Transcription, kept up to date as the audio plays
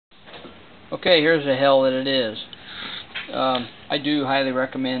Okay, here's the hell that it is. I do highly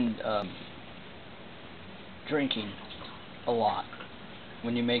recommend drinking a lot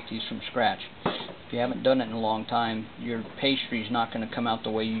when you make these from scratch. If you haven't done it in a long time, your pastry's not going to come out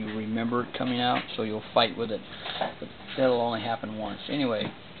the way you remember it coming out, so you'll fight with it. But that'll only happen once.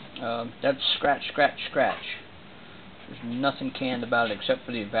 Anyway, that's scratch, scratch, scratch. There's nothing canned about it except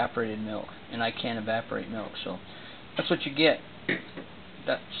for the evaporated milk, and I can't evaporate milk, so that's what you get.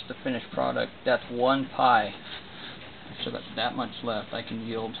 That's the finished product. That's one pie. So that's that much left. I can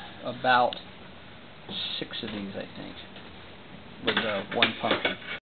yield about 6 of these, I think, with one pumpkin.